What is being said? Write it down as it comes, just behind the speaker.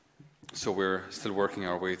So we're still working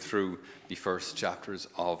our way through the first chapters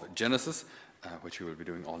of Genesis, which we will be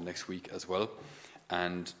doing all next week as well.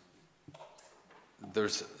 And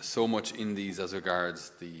there's so much in these as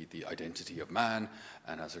regards the identity of man,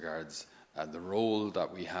 and as regards the role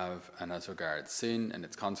that we have, and as regards sin and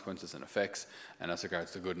its consequences and effects, and as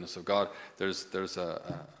regards the goodness of God. There's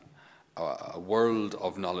a world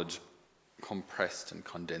of knowledge compressed and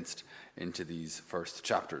condensed into these first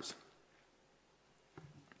chapters.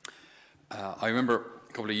 I remember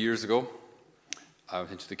a couple of years ago, I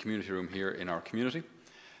went into the community room here in our community,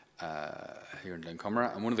 here in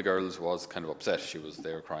Glencumra, and one of the girls was kind of upset. She was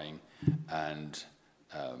there crying, and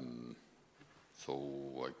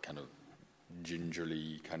so I kind of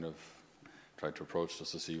gingerly kind of tried to approach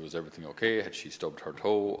just to see, was everything okay? Had she stubbed her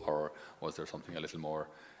toe, or was there something a little more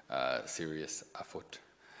serious afoot?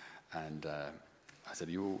 And I said,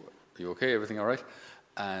 "You okay? Everything all right?"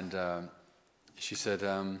 And she said,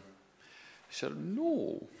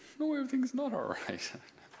 "No, everything's not all right."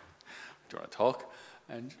 "Do you want to talk?"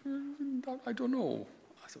 And "I don't know."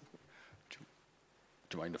 I said, do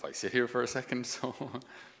you mind if I sit here for a second?" So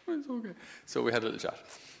it's okay. So we had a little chat,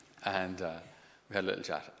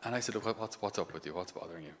 and I said, "Look, what's up with you? What's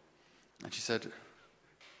bothering you?" And she said,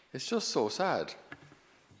 "It's just so sad."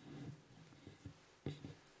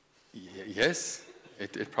 Yes,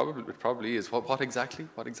 it probably is. What exactly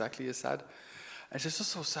is sad? And it's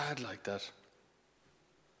just so sad, like that.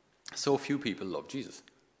 So few people love Jesus.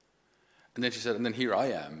 And then she said, and then here I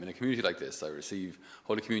am in a community like this. I receive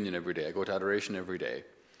Holy Communion every day. I go to adoration every day.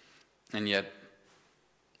 And yet,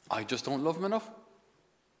 I just don't love him enough.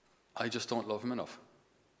 I just don't love him enough.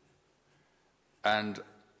 And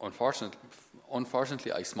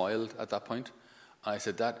unfortunately, I smiled at that point. I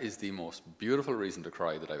said, that is the most beautiful reason to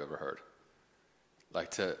cry that I've ever heard.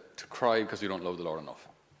 Like to cry because we don't love the Lord enough.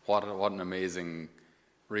 What an amazing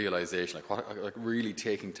realization, like really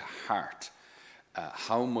taking to heart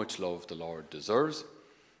how much love the Lord deserves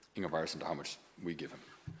in comparison to how much we give him.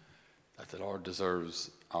 That the Lord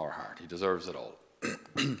deserves our heart. He deserves it all.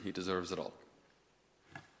 He deserves it all.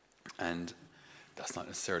 And that's not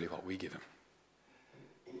necessarily what we give him.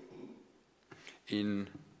 In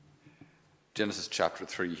Genesis chapter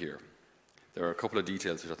 3 here, there are a couple of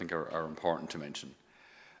details which I think are important to mention.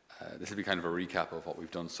 This will be kind of a recap of what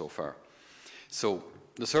we've done so far. So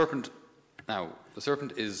the serpent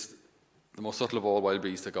is the most subtle of all wild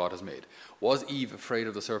beasts that God has made. Was Eve afraid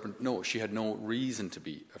of the serpent? No, she had no reason to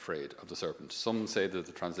be afraid of the serpent. Some say that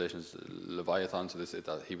the translation is Leviathan, so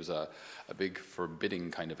that he was a big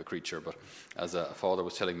forbidding kind of a creature. But as a father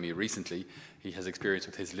was telling me recently, he has experience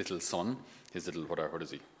with his little son, his little, what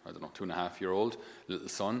is he? I don't know, 2.5-year-old little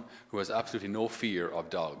son, who has absolutely no fear of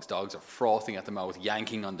dogs. Dogs are frothing at the mouth,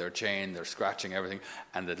 yanking on their chain, they're scratching everything,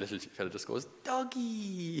 and the little fella just goes,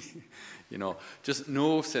 "Doggy!" Just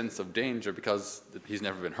no sense of danger because he's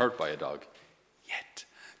never been hurt by a dog yet.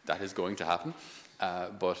 That is going to happen.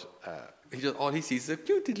 But all he sees is a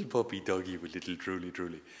cute little puppy doggy with little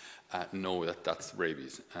truly. No, that's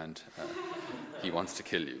rabies, and he wants to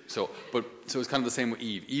kill you. So it's kind of the same with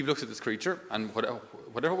Eve. Eve looks at this creature, and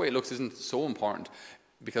whatever way it looks isn't so important,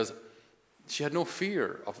 because she had no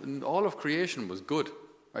fear of. All of creation was good,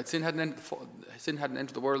 right? Sin hadn't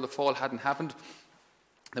entered the world. The fall hadn't happened.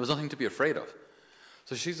 There was nothing to be afraid of.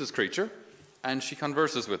 So she sees this creature, and she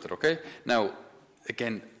converses with it. Okay. Now,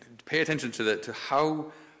 again, pay attention to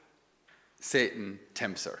how Satan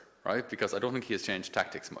tempts her. Right? Because I don't think he has changed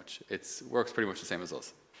tactics much. It works pretty much the same as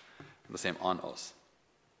us. The same on us.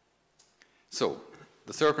 So,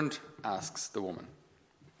 the serpent asks the woman,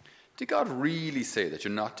 "Did God really say that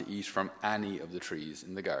you're not to eat from any of the trees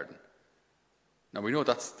in the garden?" Now we know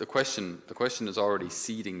that's the question. The question is already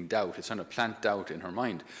seeding doubt. It's trying to plant doubt in her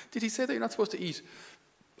mind. Did he say that you're not supposed to eat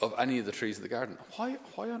of any of the trees in the garden? Why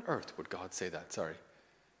on earth would God say that? Sorry.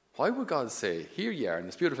 Why would God say, here you are in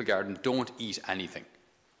this beautiful garden, don't eat anything?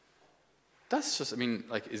 That's just,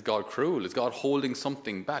 is God cruel? Is God holding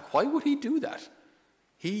something back? Why would he do that?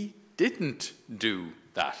 He didn't do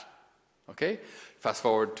that. Okay? Fast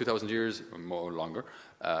forward 2,000 years, or more or longer,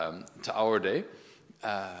 to our day.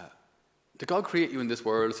 Did God create you in this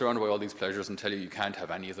world, surrounded by all these pleasures, and tell you can't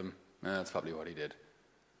have any of them? That's probably what he did.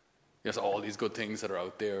 Yes, all these good things that are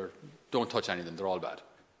out there, don't touch any of them, they're all bad.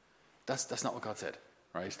 That's not what God said,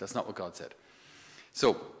 right? That's not what God said.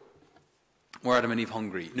 So, were Adam and Eve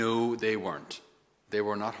hungry? No, they weren't. They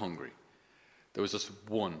were not hungry. There was just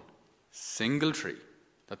one single tree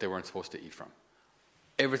that they weren't supposed to eat from.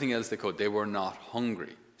 Everything else they could. They were not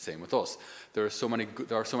hungry. Same with us. There are so many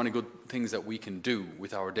good things that we can do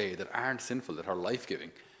with our day that aren't sinful, that are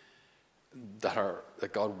life-giving.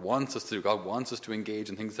 that God wants us to do. God wants us to engage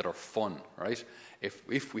in things that are fun, right?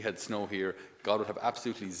 If we had snow here, God would have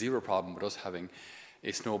absolutely zero problem with us having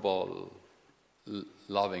a snowball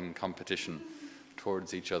lobbing competition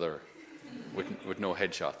towards each other with no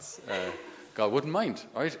headshots. God wouldn't mind,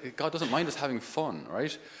 right? God doesn't mind us having fun,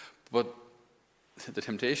 right? But the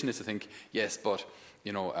temptation is to think, yes, but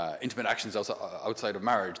intimate actions outside of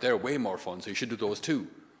marriage, they're way more fun, so you should do those too.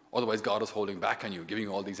 Otherwise, God is holding back on you, giving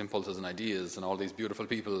you all these impulses and ideas and all these beautiful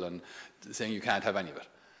people and saying you can't have any of it.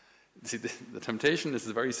 See, the temptation is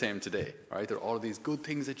the very same today, right? There are all of these good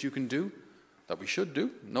things that you can do, that we should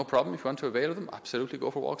do. No problem if you want to avail of them. Absolutely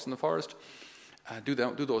go for walks in the forest. Do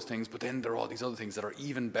those things. But then there are all these other things that are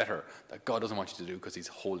even better that God doesn't want you to do because he's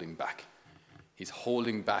holding back. He's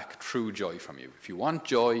holding back true joy from you. If you want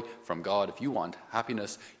joy from God, if you want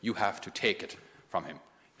happiness, you have to take it from him.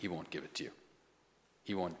 He won't give it to you.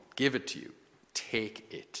 He won't give it to you.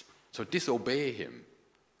 Take it. So disobey him,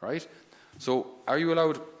 right? So are you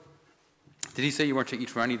allowed... Did he say you weren't to eat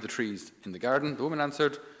from any of the trees in the garden? The woman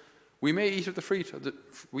answered, we may eat of the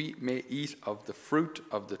fruit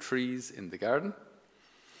of the trees in the garden,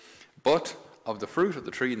 but of the fruit of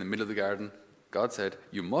the tree in the middle of the garden, God said,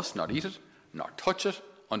 you must not eat it, nor touch it,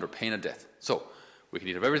 under pain of death. So, we can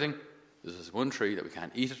eat of everything. This is one tree that we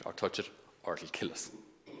can't eat it or touch it, or it'll kill us.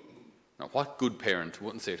 Now, what good parent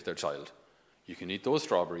wouldn't say to their child, you can eat those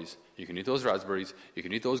strawberries, you can eat those raspberries, you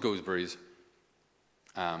can eat those gooseberries,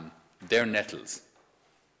 they're nettles.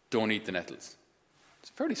 Don't eat the nettles. It's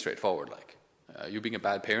fairly straightforward, like. You being a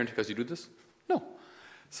bad parent because you do this? No.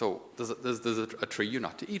 So there's a tree you're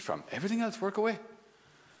not to eat from. Everything else, work away.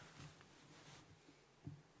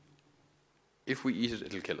 If we eat it,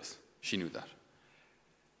 it'll kill us. She knew that.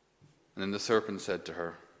 And then the serpent said to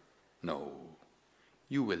her, no,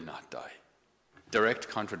 you will not die. Direct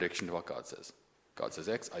contradiction to what God says. God says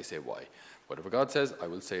X, I say Y. Whatever God says, I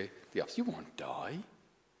will say the opposite. You won't die.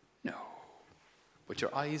 No. But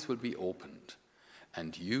your eyes will be opened,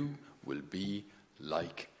 and you will be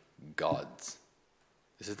like gods.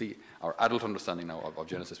 This is our adult understanding now of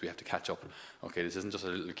Genesis. We have to catch up. Okay, this isn't just a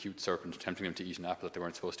little cute serpent tempting them to eat an apple that they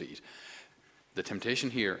weren't supposed to eat. The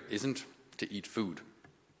temptation here isn't to eat food.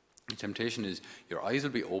 The temptation is your eyes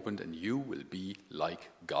will be opened and you will be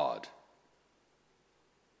like God.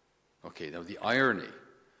 Okay, now the irony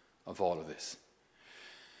of all of this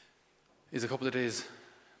is a couple of days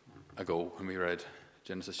ago when we read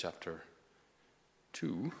Genesis chapter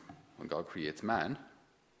 2, when God creates man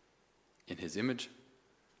in his image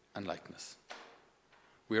and likeness.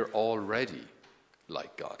 We are already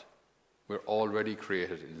like God. We're already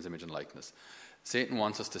created in his image and likeness. Satan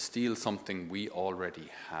wants us to steal something we already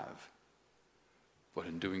have. But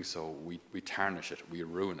in doing so, we tarnish it, we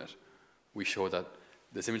ruin it. We show that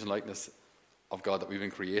this image and likeness of God that we've been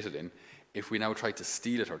created in, if we now try to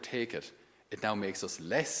steal it or take it, it now makes us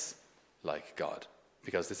less like God.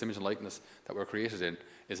 Because this image and likeness that we're created in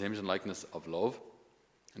is an image and likeness of love,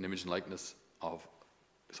 an image and likeness of,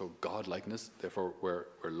 so God-likeness. Therefore, we're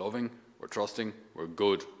loving, we're trusting, we're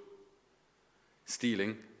good.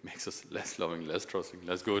 Stealing makes us less loving, less trusting,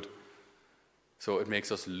 less good. So it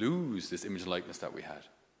makes us lose this image and likeness that we had,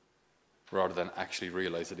 rather than actually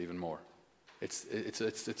realize it even more. It's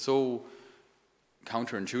so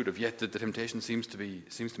counterintuitive, yet the temptation seems to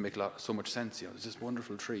make so much sense. There's this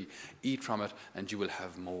wonderful tree, eat from it and you will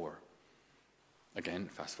have more. Again,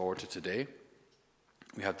 fast forward to today,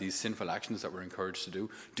 we have these sinful actions that we're encouraged to do.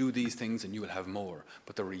 Do these things and you will have more.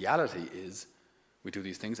 But the reality is, we do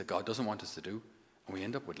these things that God doesn't want us to do, and we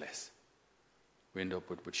end up with less. We end up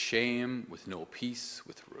with shame, with no peace,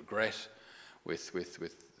 with regret,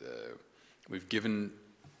 we've given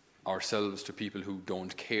ourselves to people who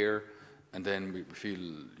don't care, and then we feel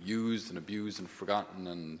used and abused and forgotten,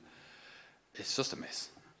 and it's just a mess.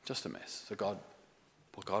 Just a mess. So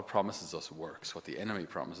what God promises us works. What the enemy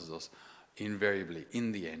promises us, invariably,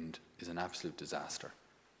 in the end, is an absolute disaster.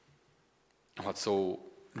 And what's so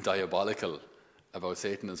diabolical about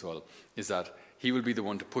Satan as well is that he will be the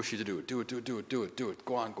one to push you to do it. Do it.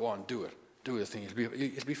 Go on, do it. Do this thing.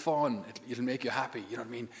 It'll be fun. It'll make you happy. You know what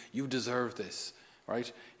I mean? You deserve this,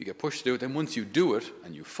 right? You get pushed to do it. Then once you do it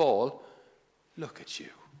and you fall, look at you.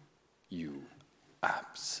 You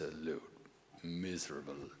absolute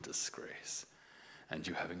miserable disgrace. And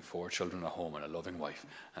you having 4 children at home and a loving wife,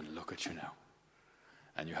 and look at you now.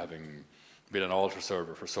 And you having been an altar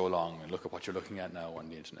server for so long, and look at what you're looking at now on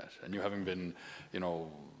the internet. And you having been,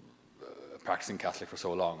 practicing Catholic for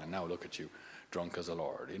so long, and now look at you, drunk as a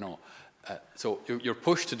lord, So you're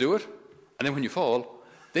pushed to do it, and then when you fall,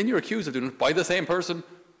 then you're accused of doing it by the same person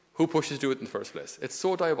who pushes you to do it in the first place. It's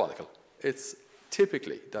so diabolical. It's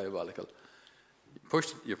typically diabolical.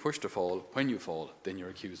 You're pushed to fall. When you fall, then you're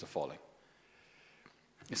accused of falling.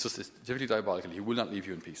 It's typically diabolical. He will not leave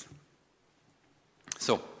you in peace.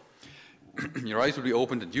 So, your eyes will be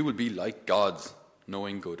opened and you will be like gods,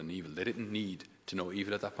 knowing good and evil. They didn't need to know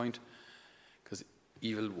evil at that point because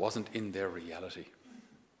evil wasn't in their reality.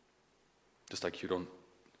 Just like you don't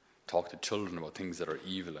talk to children about things that are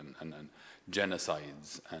evil and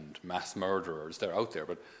genocides and mass murderers. They're out there,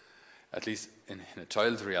 but at least in a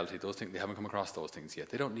child's reality, those things, they haven't come across those things yet.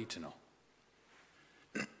 They don't need to know.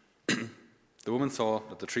 The woman saw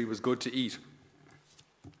that the tree was good to eat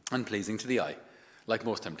and pleasing to the eye, like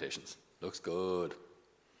most temptations. Looks good,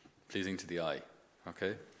 pleasing to the eye,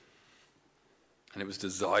 okay? And it was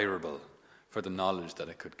desirable for the knowledge that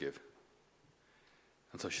it could give.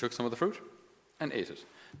 And so she took some of the fruit and ate it.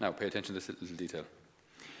 Now, pay attention to this little detail.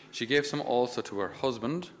 She gave some also to her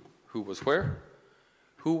husband, who was where?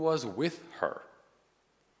 Who was with her.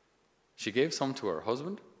 She gave some to her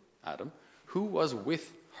husband, Adam, who was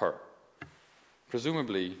with her.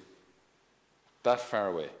 Presumably, that far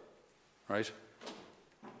away, right?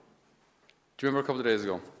 Do you remember a couple of days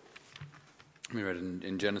ago, we read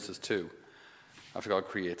in Genesis 2, after God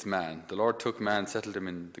creates man, the Lord took man, settled him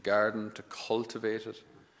in the garden to cultivate it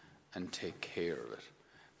and take care of it.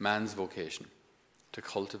 Man's vocation, to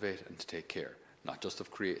cultivate and to take care, not just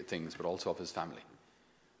of created things, but also of his family,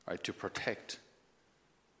 right? To protect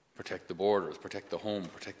the borders, protect the home,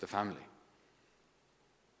 protect the family.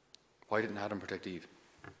 Why didn't Adam protect Eve?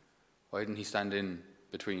 Why didn't he stand in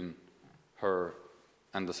between her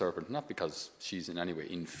and the serpent? Not because she's in any way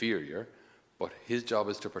inferior, but his job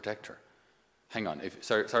is to protect her. Hang on,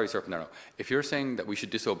 sorry, serpent, no. If you're saying that we should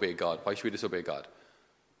disobey God, why should we disobey God?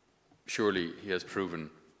 Surely he has proven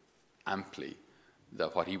amply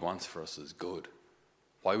that what he wants for us is good.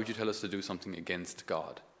 Why would you tell us to do something against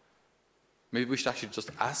God? Maybe we should actually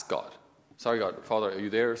just ask God. Sorry, God, Father, are you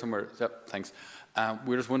there somewhere? Yep, thanks.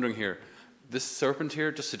 We're just wondering here, this serpent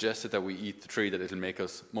here just suggested that we eat the tree, that it'll make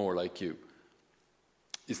us more like you.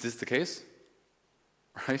 Is this the case?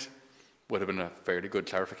 Right? Would have been a fairly good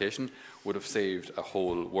clarification. Would have saved a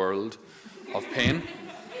whole world of pain.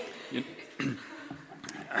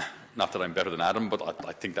 Not that I'm better than Adam, but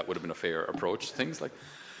I think that would have been a fair approach to things.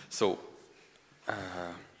 So,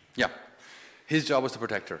 his job was to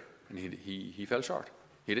protect her, and he fell short.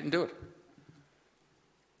 He didn't do it.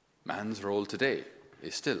 Man's role today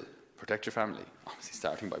is still protect your family, obviously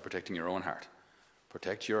starting by protecting your own heart.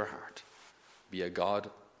 Protect your heart. Be a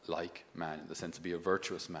God-like man, in the sense of be a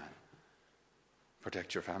virtuous man.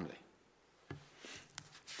 Protect your family.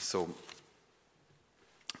 So,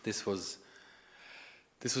 this was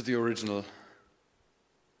the original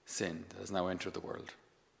sin that has now entered the world.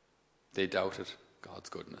 They doubted God's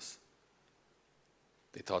goodness.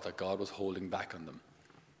 They thought that God was holding back on them,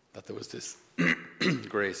 that there was this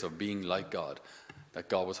grace of being like God, that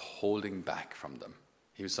God was holding back from them.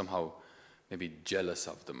 He was somehow maybe jealous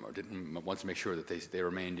of them or didn't want to make sure that they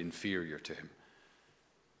remained inferior to him.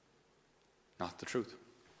 Not the truth.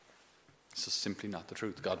 It's just simply not the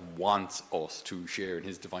truth. God wants us to share in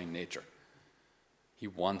his divine nature. He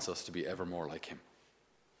wants us to be ever more like him.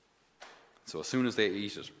 So as soon as they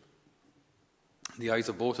eat it, the eyes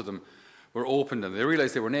of both of them were opened and they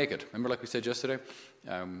realized they were naked. Remember, like we said yesterday,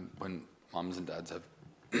 when moms and dads have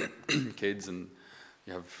kids and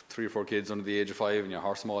you have 3 or 4 kids under the age of 5 and you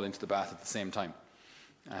horse them all into the bath at the same time.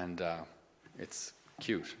 And it's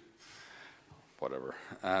cute. Whatever.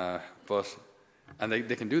 And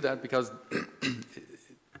they can do that because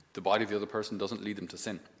the body of the other person doesn't lead them to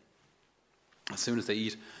sin. As soon as they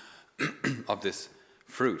eat of this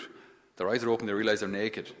fruit, their eyes are open, they realize they're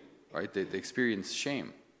naked, right? They experience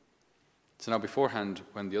shame. So now beforehand,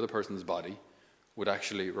 when the other person's body would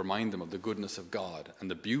actually remind them of the goodness of God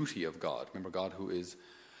and the beauty of God. Remember, God who is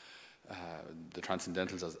the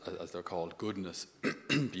transcendentals, as they're called, goodness,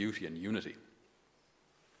 beauty, and unity.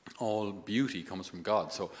 All beauty comes from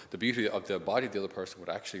God. So the beauty of the body of the other person would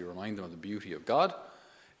actually remind them of the beauty of God.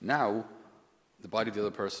 Now, the body of the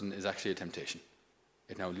other person is actually a temptation.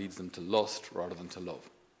 It now leads them to lust rather than to love.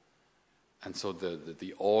 And so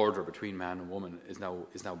the order between man and woman is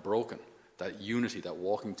now broken. That unity, that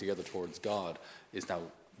walking together towards God, is now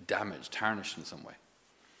damaged, tarnished in some way.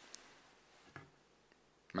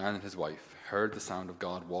 Man and his wife heard the sound of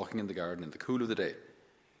God walking in the garden in the cool of the day,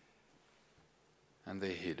 and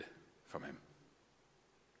they hid from him.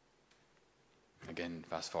 Again,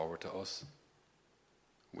 fast forward to us.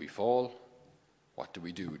 We fall. What do?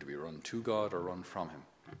 Do we run to God or run from him?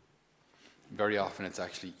 Very often it's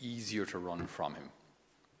actually easier to run from him.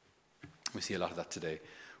 We see a lot of that today,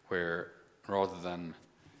 where rather than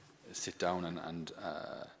sit down and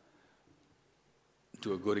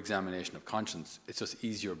do a good examination of conscience, it's just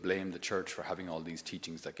easier to blame the church for having all these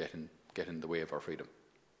teachings that get in the way of our freedom.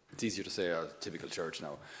 It's easier to say, typical church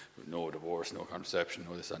now, no divorce, no contraception,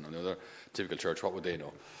 no this and no the other. Typical church, what would they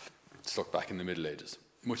know? Stuck back in the Middle Ages.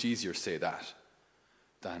 Much easier to say that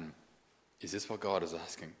than, is this what God is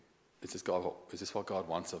asking? Is this what God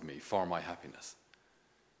wants of me for my happiness?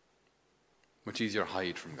 Much easier to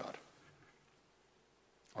hide from God.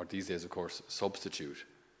 Or these days, of course, substitute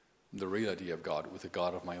the real idea of God with a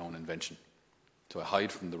God of my own invention. So I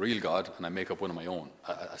hide from the real God and I make up one of my own,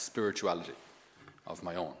 a spirituality of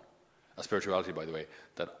my own. A spirituality, by the way,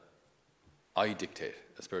 that I dictate,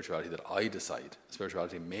 a spirituality that I decide, a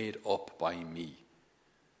spirituality made up by me.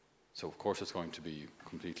 So of course it's going to be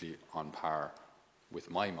completely on par with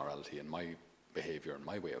my morality and my behavior and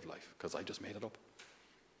my way of life, because I just made it up.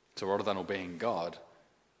 So rather than obeying God,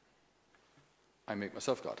 I make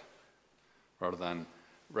myself God. Rather than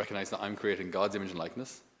recognize that I'm creating God's image and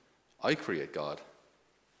likeness, I create God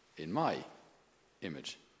in my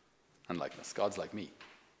image and likeness. God's like me.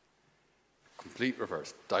 Complete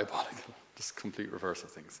reverse, diabolical, just complete reverse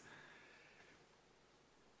of things.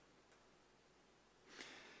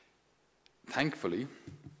 Thankfully,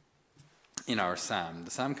 in our psalm,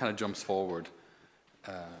 the psalm kind of jumps forward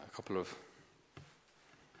a couple of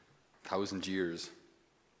 1,000 years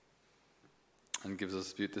and gives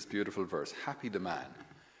us this beautiful verse. Happy the man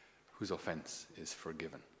whose offense is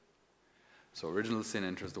forgiven. So original sin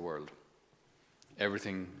enters the world.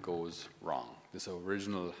 Everything goes wrong. This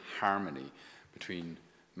original harmony between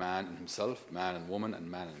man and himself, man and woman, and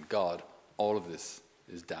man and God, all of this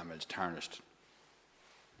is damaged, tarnished,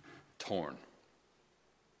 torn.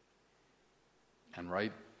 And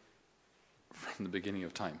right from the beginning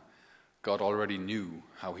of time, God already knew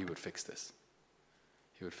how he would fix this.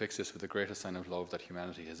 He would fix this with the greatest sign of love that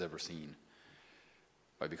humanity has ever seen,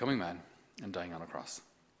 by becoming man and dying on a cross.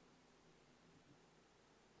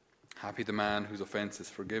 Happy the man whose offense is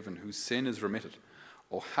forgiven, whose sin is remitted.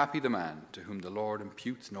 Oh, happy the man to whom the Lord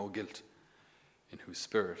imputes no guilt, in whose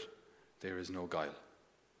spirit there is no guile.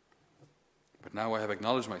 But now I have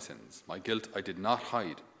acknowledged my sins. My guilt I did not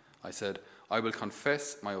hide. I said, I will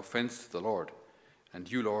confess my offense to the Lord,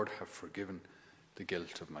 and you, Lord, have forgiven the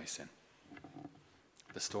guilt of my sin.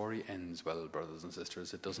 The story ends well, brothers and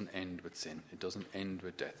sisters. It doesn't end with sin. It doesn't end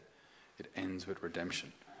with death. It ends with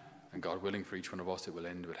redemption. And God willing, for each one of us, it will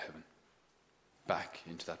end with heaven. Back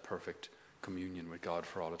into that perfect communion with God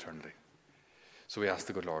for all eternity. So we ask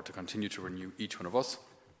the good Lord to continue to renew each one of us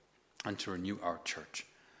and to renew our church,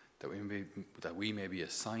 that we may be a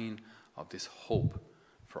sign of this hope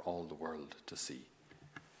for all the world to see.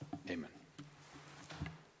 Amen.